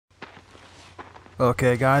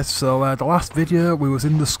Okay guys, so the last video we was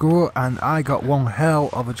in the school and I got one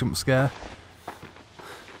hell of a jump scare.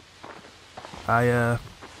 I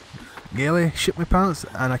nearly shit my pants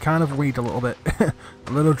and I kind of weed a little bit. A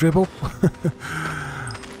little dribble.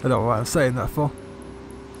 I don't know what I'm saying that for.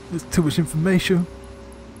 There's too much information.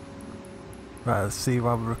 Right, let's see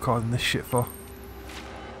why we're recording this shit for.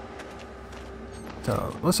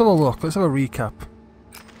 So, let's have a look, let's have a recap.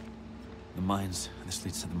 The mines. This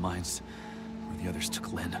leads to the mines where the others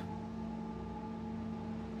took Lynn.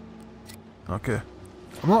 Okay.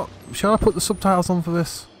 Shall I put the subtitles on for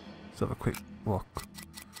this? Let's have a quick look.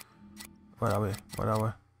 Where are we? Where are we?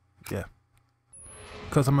 Yeah.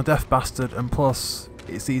 Because I'm a deaf bastard and plus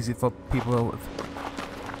it's easy for people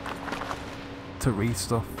to read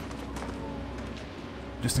stuff.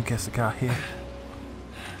 Just in case they can't hear.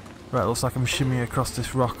 Right, looks like I'm shimmying across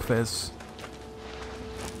this rock face.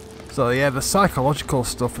 So yeah, the psychological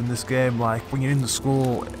stuff in this game, like when you're in the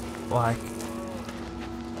school, like...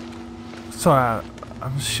 Sorry,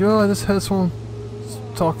 I'm sure I just heard someone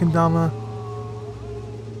talking down there.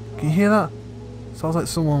 Can you hear that? Sounds like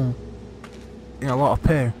someone in a lot of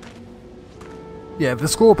pain. Yeah, the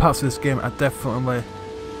school parts of this game are definitely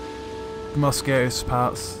the most scariest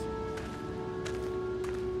parts.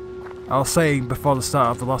 I was saying before the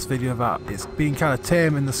start of the last video that it's been kind of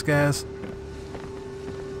tame in the scares.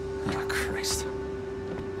 Oh, Christ.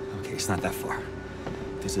 Okay, it's not that far.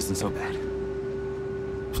 This isn't so bad.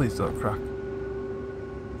 Please don't crack.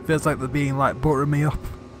 Feels like they're being like buttering me up.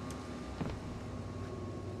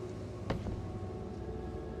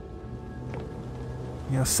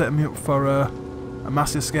 You know, setting me up for a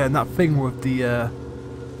massive scare. And that thing with the, I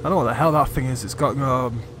don't know what the hell that thing is. It's got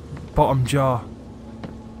bottom jaw.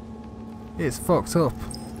 It's fucked up.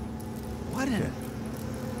 What in? Okay.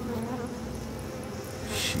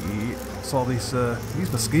 Shit. It's all these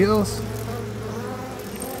mosquitoes.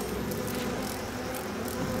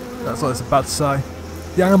 That's always a bad sign.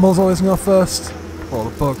 The animals always go first. Or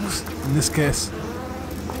the bugs, in this case.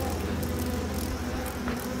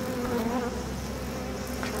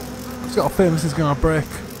 It's got a feeling this is gonna break.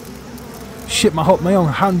 Shit, my own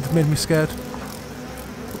hand made me scared.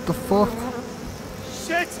 What the fuck?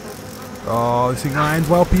 Shit! Oh, this thing gonna end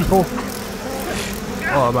well, people.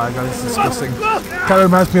 Oh my god, this is disgusting. Kind of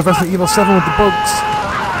reminds me of Resident Evil 7 with the bugs.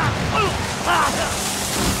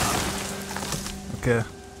 Okay,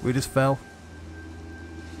 we just fell.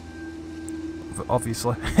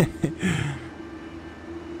 Obviously.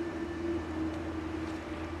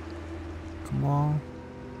 Come on.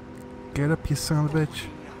 Get up, you son of a bitch.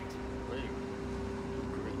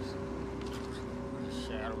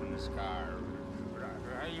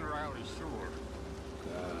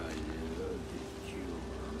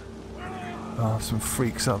 Oh, some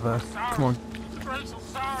freaks out there. Come on.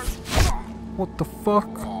 What the fuck?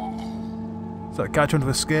 Is that guy trying to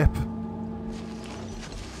escape?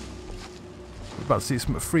 We're about to see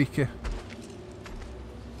something freaky.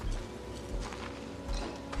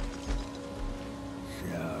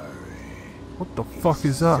 What the fuck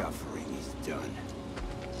is that? Has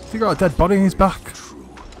he got a dead body in his back?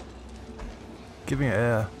 Giving it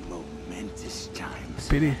a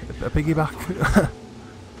piggyback.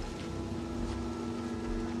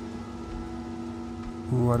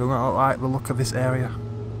 Ooh, I don't like the look of this area.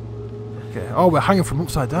 Okay. Oh, we're hanging from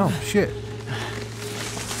upside down. Shit.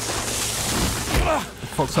 What the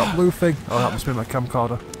fuck's that blue thing? Oh, that must be my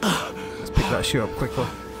camcorder. Let's pick that shit up quickly.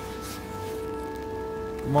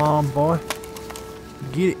 Come on, boy.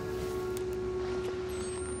 Get it.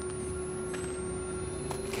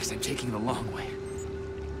 Guess I'm taking the long way.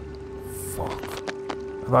 Fuck.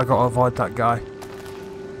 Have I got to avoid that guy?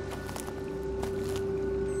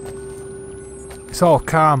 It's all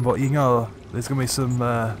calm, but you know, there's gonna be some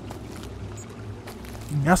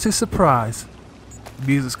nasty surprise. The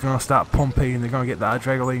music's gonna start pumping and they're gonna get that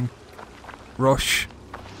adrenaline rush.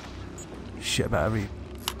 Shit, I better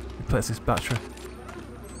replace this battery.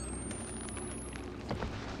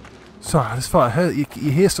 Sorry, I just thought I heard you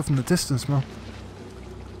hear stuff in the distance, man.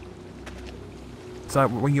 It's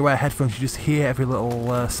like when you wear headphones, you just hear every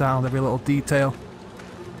little sound, every little detail.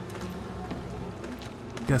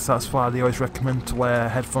 Guess that's why they always recommend to wear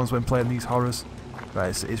headphones when playing these horrors.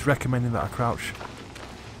 Right, it's recommending that I crouch.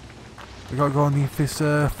 We gotta go underneath this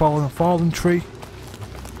fallen tree.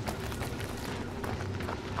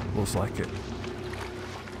 Looks like it.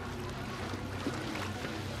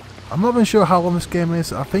 I'm not even sure how long this game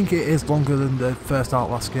is. I think it is longer than the first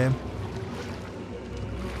Outlast game,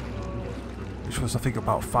 which was I think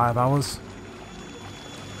about 5 hours.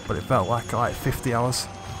 But it felt like 50 hours.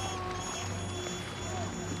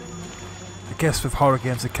 guess with horror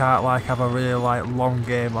games they can't like have a really like long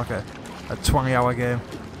game, like a 20-hour game.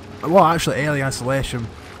 Well, actually, Alien Isolation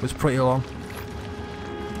was pretty long.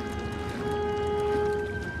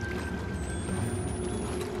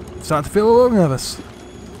 Starting to feel a little nervous.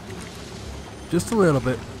 Just a little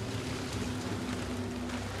bit.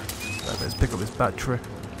 Right, let's pick up this battery.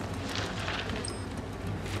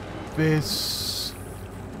 This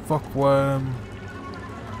fuckworm.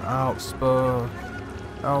 Outspoke.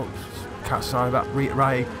 Can't sorry about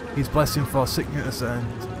right. His blessing for sickness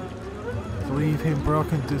and to leave him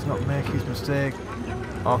broken does not make his mistake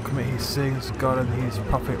or commit his sins. God and his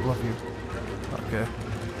prophet love you. Okay.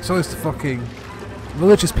 So it's the fucking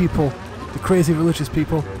religious people, the crazy religious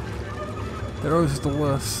people. They're always the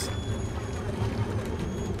worst.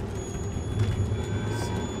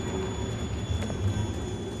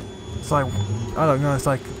 It's like, I don't know, it's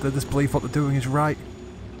like they just believe what they're doing is right.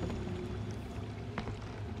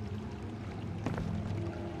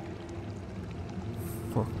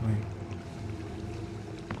 Fuck me.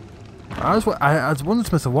 I was wondering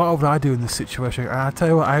to myself, what would I do in this situation? And I tell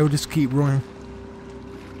you what, I would just keep running.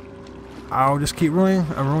 I'll just keep running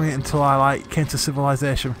and running until I like came to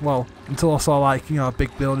civilization. Well, until I saw like, you know,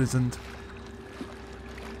 big buildings and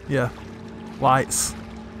yeah, lights.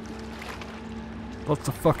 Lots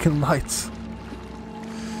of fucking lights.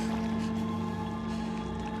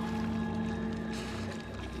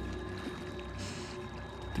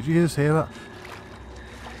 Did you just hear that?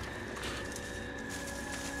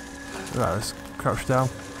 Right, let's crouch down.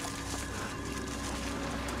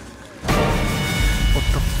 What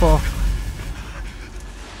the fuck?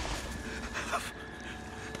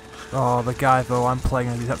 Oh, the guy though I'm playing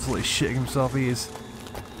and he's absolutely shitting himself. He is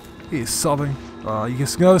sobbing. Oh, you can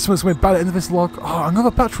know someone's going to bat it into this log. Oh, another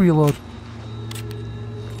battery load.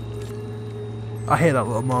 I hate that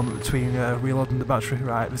little moment between reloading the battery.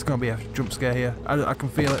 Right, there's going to be a jump scare here. I can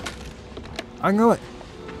feel it. I know it.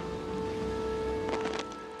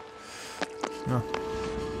 No.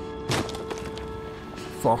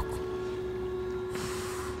 Fuck.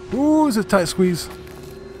 Ooh, it's a tight squeeze.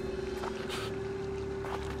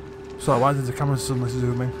 So why did the camera suddenly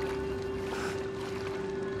zoom in?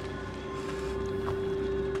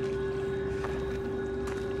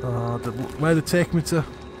 Where did it take me to?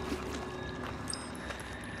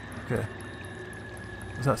 Okay.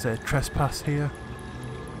 Does that say trespass here?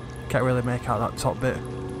 Can't really make out that top bit.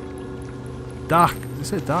 Dark.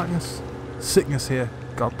 Does it say darkness? Sickness here.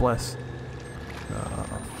 God bless. Oh,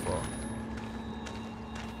 fuck.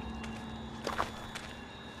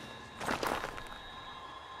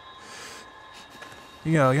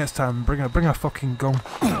 You know, next time bring a fucking gun.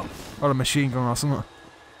 Or a machine gun or something.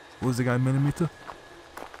 What was the guy, millimeter?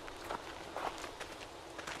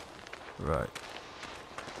 Right.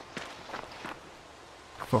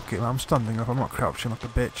 Fuck it, man. I'm standing up. I'm not crouching like a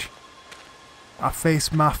bitch. I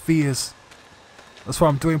face my fears. That's what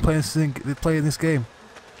I'm doing playing this game.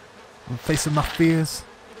 I'm facing my fears.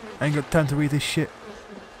 I ain't got time to read this shit.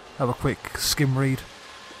 Have a quick skim read.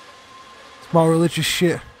 It's more religious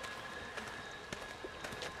shit.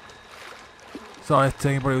 Sorry to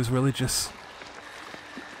anybody who's religious.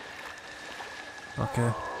 Okay.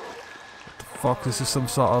 What the fuck? This is some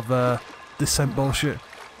sort of descent bullshit.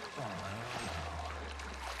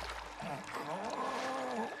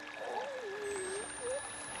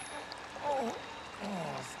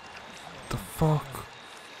 The fuck?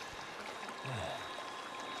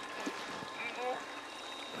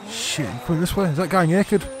 Shit, you coming this way? Is that guy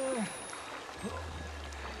naked?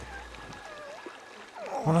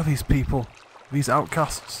 What are these people? These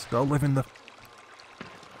outcasts that live out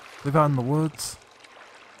in the woods.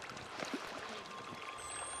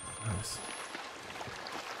 Nice.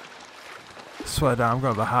 I swear down, I'm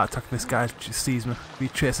gonna have a heart attack if this guy just sees me. If he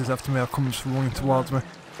chases after me or comes running towards me.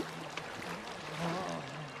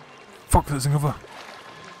 Fuck, there's another.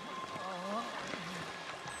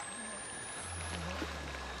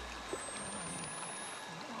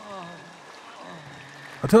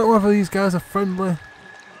 I don't know whether these guys are friendly.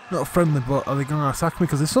 Not friendly, but are they going to attack me?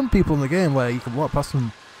 Because there's some people in the game where you can walk past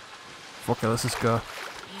them. Fuck it, let's just go.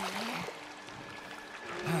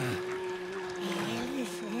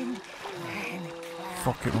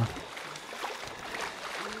 Fuck it, man.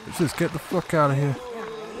 Let's just get the fuck out of here.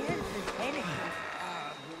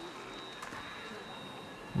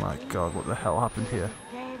 My god, what the hell happened here?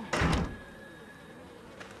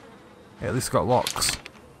 Yeah, this got locks.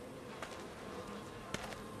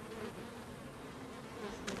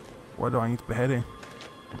 Where do I need to be heading?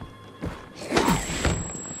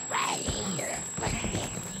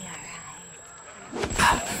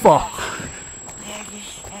 Fuck!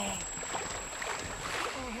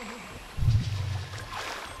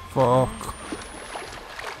 Fuck.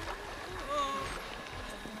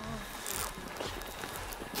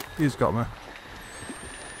 He's got me.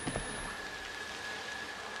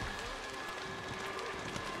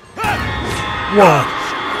 Whoa!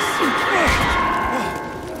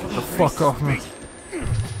 Get the fuck off me.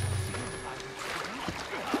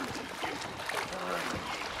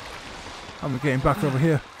 I'm getting back over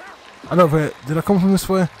here. I don't know, did I come from this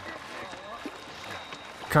way?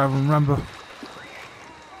 Can't even remember.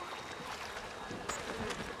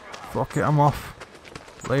 Fuck it, I'm off.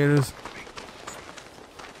 Laters.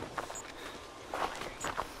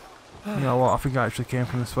 You know what, I think I actually came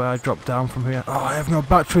from this way. I dropped down from here. Oh, I have no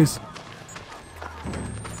batteries.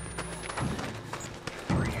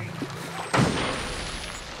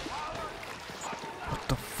 What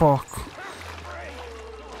the fuck?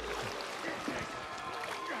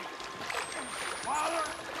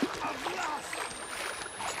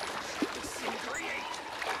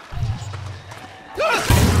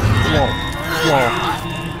 Whoa.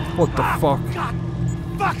 What the fuck?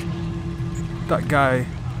 That guy,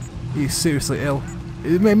 he's seriously ill.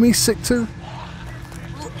 It made me sick too.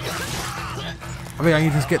 I think I need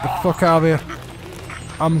to just get the fuck out of here.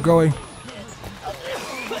 I'm going.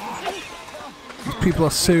 These people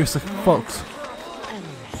are seriously fucked.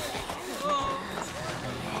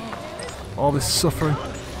 All this suffering.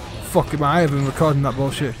 Fuck it, man, I haven't been recording that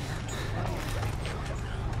bullshit.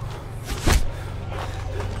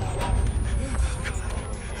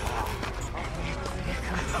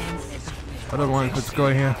 I don't want it to go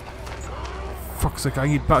in here. Fuck's sake, I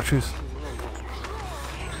need batteries.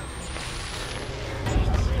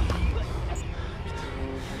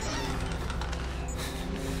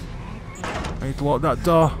 I need to lock that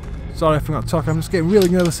door. Sorry if I'm not talking, I'm just getting really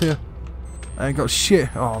nervous here. I ain't got shit.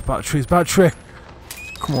 Oh, batteries, battery!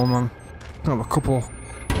 Come on, man. I have a couple,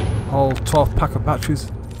 whole 12 pack of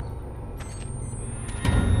batteries.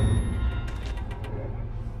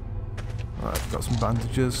 Alright, got some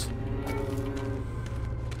bandages.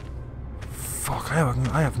 Fuck,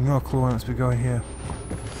 I have no clue where I'm supposed to be going here.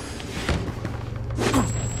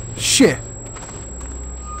 Shit!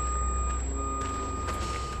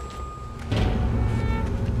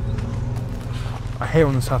 I hate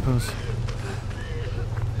when this happens.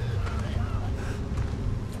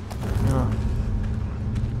 Yeah.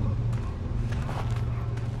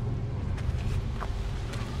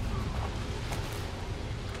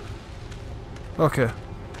 Okay,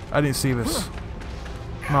 I didn't see this.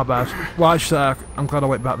 My bad. Well, actually, I'm glad I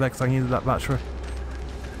went back there because I needed that battery.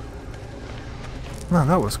 Man,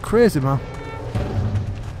 that was crazy, man.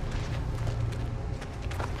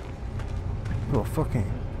 Oh, fucking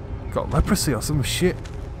got leprosy or some shit.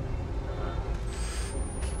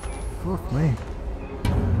 Fuck me.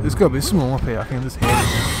 There's gotta be someone up here. I can just hear it.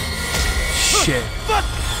 Shit.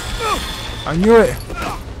 I knew it.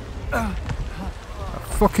 I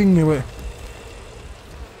fucking knew it.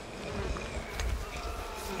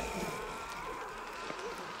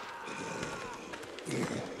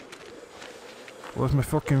 Where's my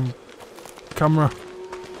fucking camera?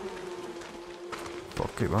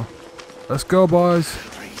 Fuck it, man. Let's go, boys.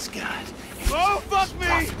 Praise God. Oh, fuck me!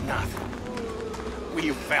 We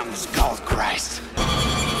have found the skull of Christ.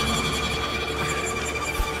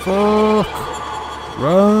 Fuck.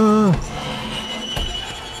 Run.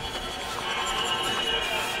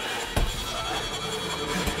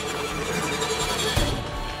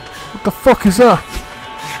 What the fuck is that?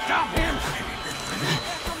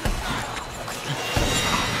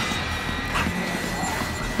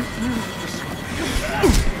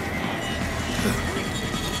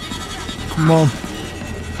 Come on.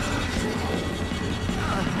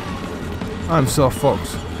 I'm so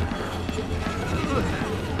fucked.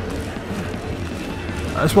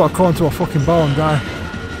 I just want to crawl into a fucking ball and die.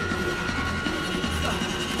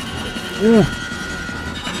 Ooh.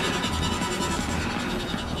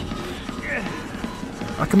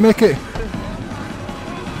 I can make it.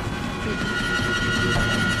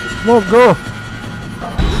 Won't go.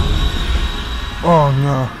 Oh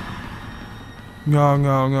no. No,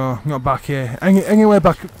 not back here. Anywhere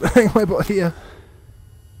back, anywhere but here.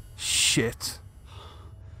 Shit.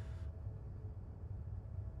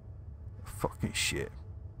 Fucking shit.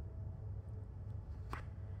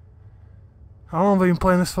 How long have I been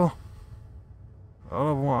playing this for? I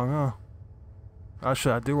don't want to know.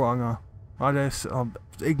 Actually, I do want to know. I just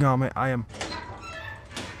ignore me. I am.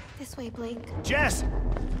 This way, Blake. Jess!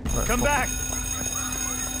 Come back!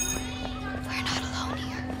 We're not alone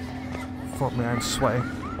here. Fuck me, I'm sweating.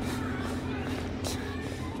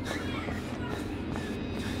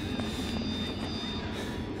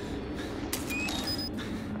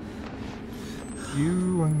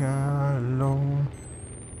 You and I alone.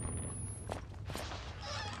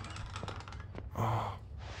 Oh,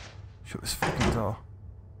 shut this fucking door.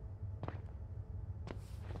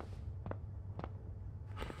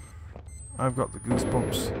 I've got the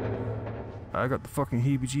goosebumps. I got the fucking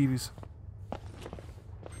heebie-jeebies.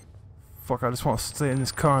 Fuck, I just want to stay in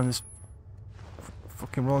this car and just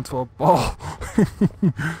fucking roll into a ball.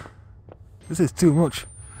 This is too much.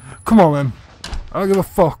 Come on, man. I don't give a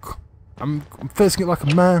fuck. I'm facing it like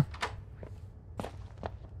a man.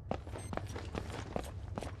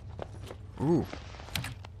 Ooh.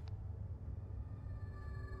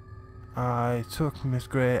 I took Miss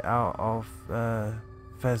Gray out of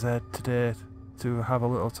Phys Ed today to have a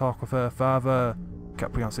little talk with her father.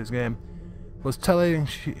 Can't pronounce his name. Was telling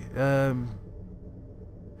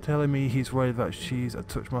me he's worried that she's a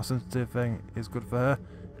touch more sensitive thing is good for her,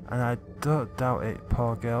 and I don't doubt it,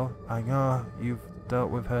 poor girl. I know you've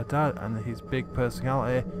dealt with her dad and his big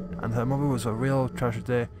personality, and her mother was a real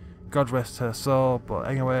tragedy. God rest her soul. But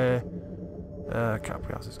anyway, can't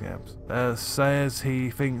pronounce his names. Says he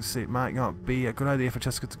thinks it might not be a good idea for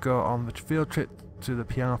Jessica to go on the field trip to the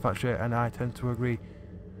piano factory, and I tend to agree.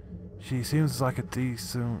 She seems like a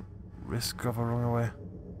decent risk of a runaway.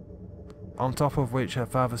 On top of which, her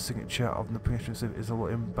father's signature of the permission slip is a little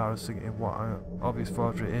embarrassing in what an obvious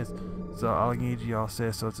forgery is, so I'll need your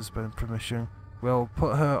say-so to spend permission. We'll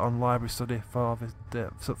put her on library study for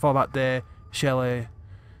that day. Shelley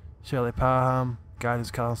Parham, guidance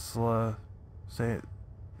counsellor,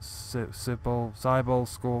 Sybil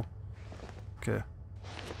School. Okay.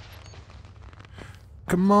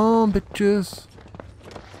 Come on, bitches.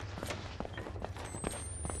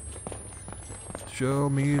 Show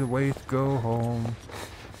me the way to go home.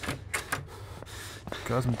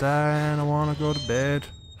 'Cause I'm dying, I wanna go to bed.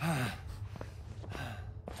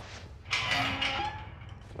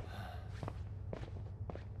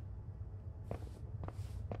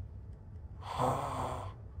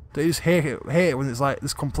 They just hate it when it's like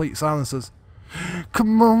this complete silences.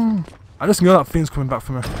 Come on! I just know that thing's coming back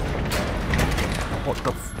for me. What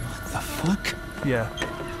the fuck? Yeah,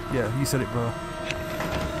 you said it, bro.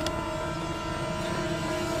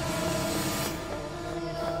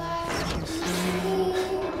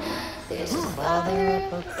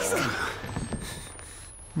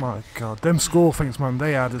 My god, them school things, man,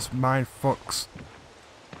 they are just mind fucks.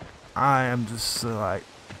 I am just like,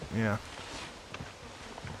 yeah.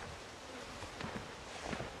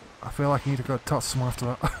 I feel like I need to go talk to someone after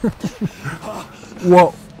that.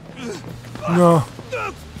 What? No.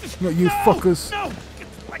 Not you fuckers. No!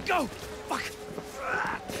 Let go! Fuck!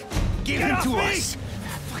 Give him to us!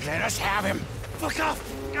 Let us have him! Fuck off!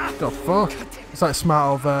 The fuck? It's like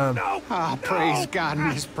smart of No! Praise God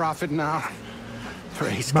and His prophet now.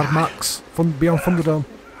 Praise Mad God. Max from Beyond Thunderdome.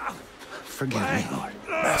 Forgive me, Lord.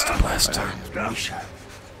 Master Blaster.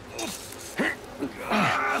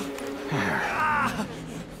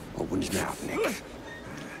 Open his mouth, Nick.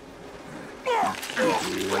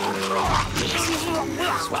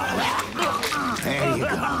 There you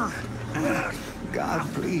go.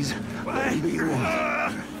 God, please, let him be the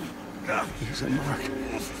one. He's a mark.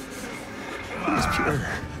 He's pure.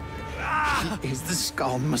 He is the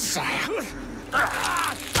Skull Messiah.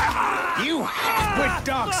 You half-wit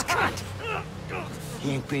dog's cut.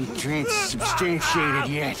 He ain't been transubstantiated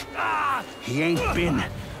yet. He ain't been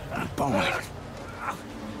born.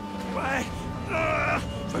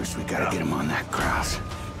 First, we gotta get him on that cross.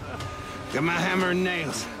 Get my hammer and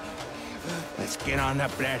nails. Let's get on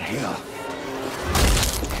up that hill.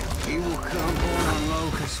 He will come born on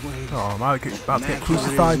locust wings. Oh, am I about to get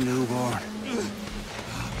crucified? Newborn.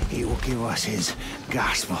 He will give us his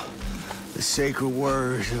gospel, the sacred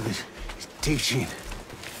words of his teaching.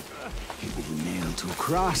 He will be nailed to a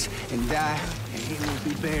cross and die, and he will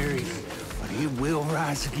be buried. But he will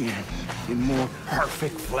rise again in more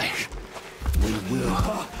perfect flesh. We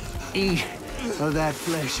will eat of that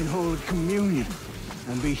flesh and hold communion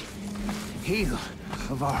and be healed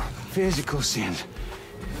of our physical sins.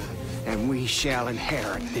 And we shall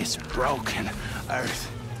inherit this broken earth.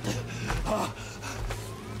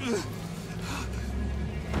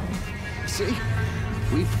 See?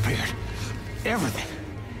 We prepared everything.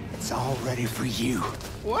 It's all ready for you.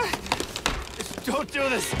 What? Don't do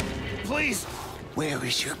this! Please! Where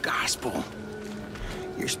is your gospel?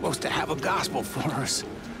 You're supposed to have a gospel for us.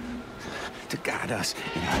 To guide us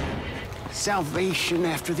in our salvation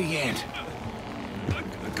after the end.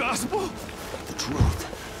 A gospel? The truth.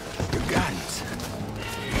 Your guidance.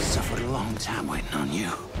 We suffered a long time waiting on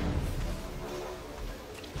you.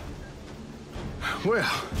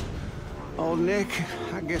 Well, old Nick,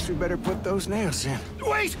 I guess we better put those nails in.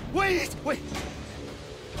 Wait!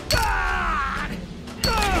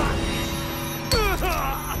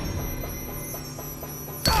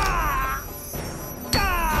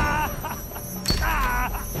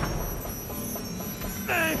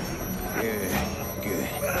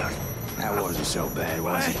 That wasn't so bad,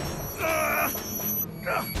 was it?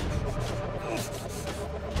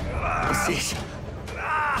 What's this?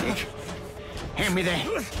 Nick, hand me that.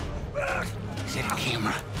 Is it a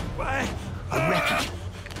camera? A record?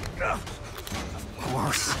 Of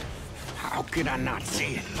course. How could I not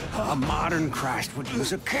see it? A modern Christ would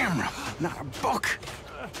use a camera, not a book.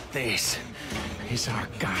 This is our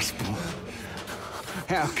gospel.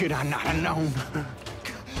 How could I not have known?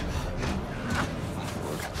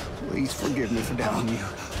 Lord, please forgive me for doubting you.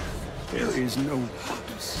 There is no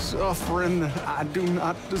suffering that I do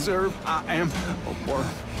not deserve. I am a worm,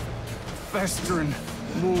 festering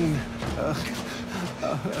wound.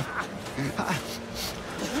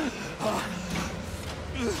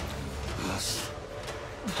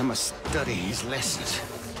 I must study his lessons.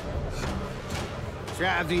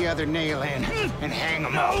 Drive the other nail in and hang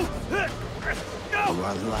him up. You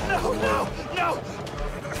are the light of the world.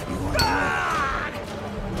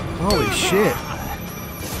 Holy shit.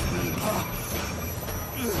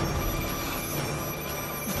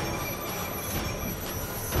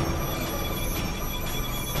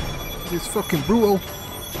 It's fucking brutal.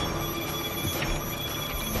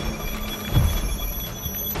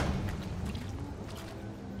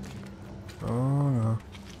 Oh no.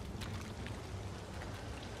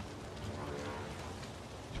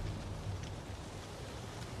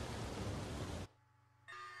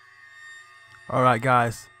 Alright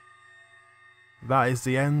guys, that is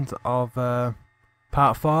the end of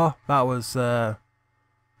part 4. That was, man,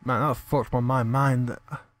 that fucked my mind.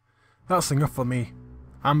 That's enough for me.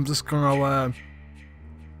 I'm just gonna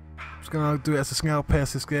do it as a snail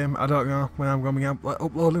pace this game. I don't know when I'm gonna be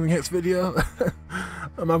uploading the next video.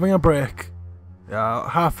 I'm having a break. Yeah,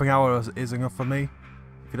 half an hour is enough for me.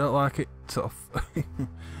 If you don't like it, tough.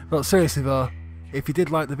 But seriously though, if you did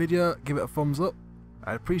like the video, give it a thumbs up.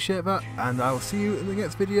 I'd appreciate that, and I will see you in the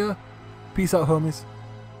next video. Peace out, homies.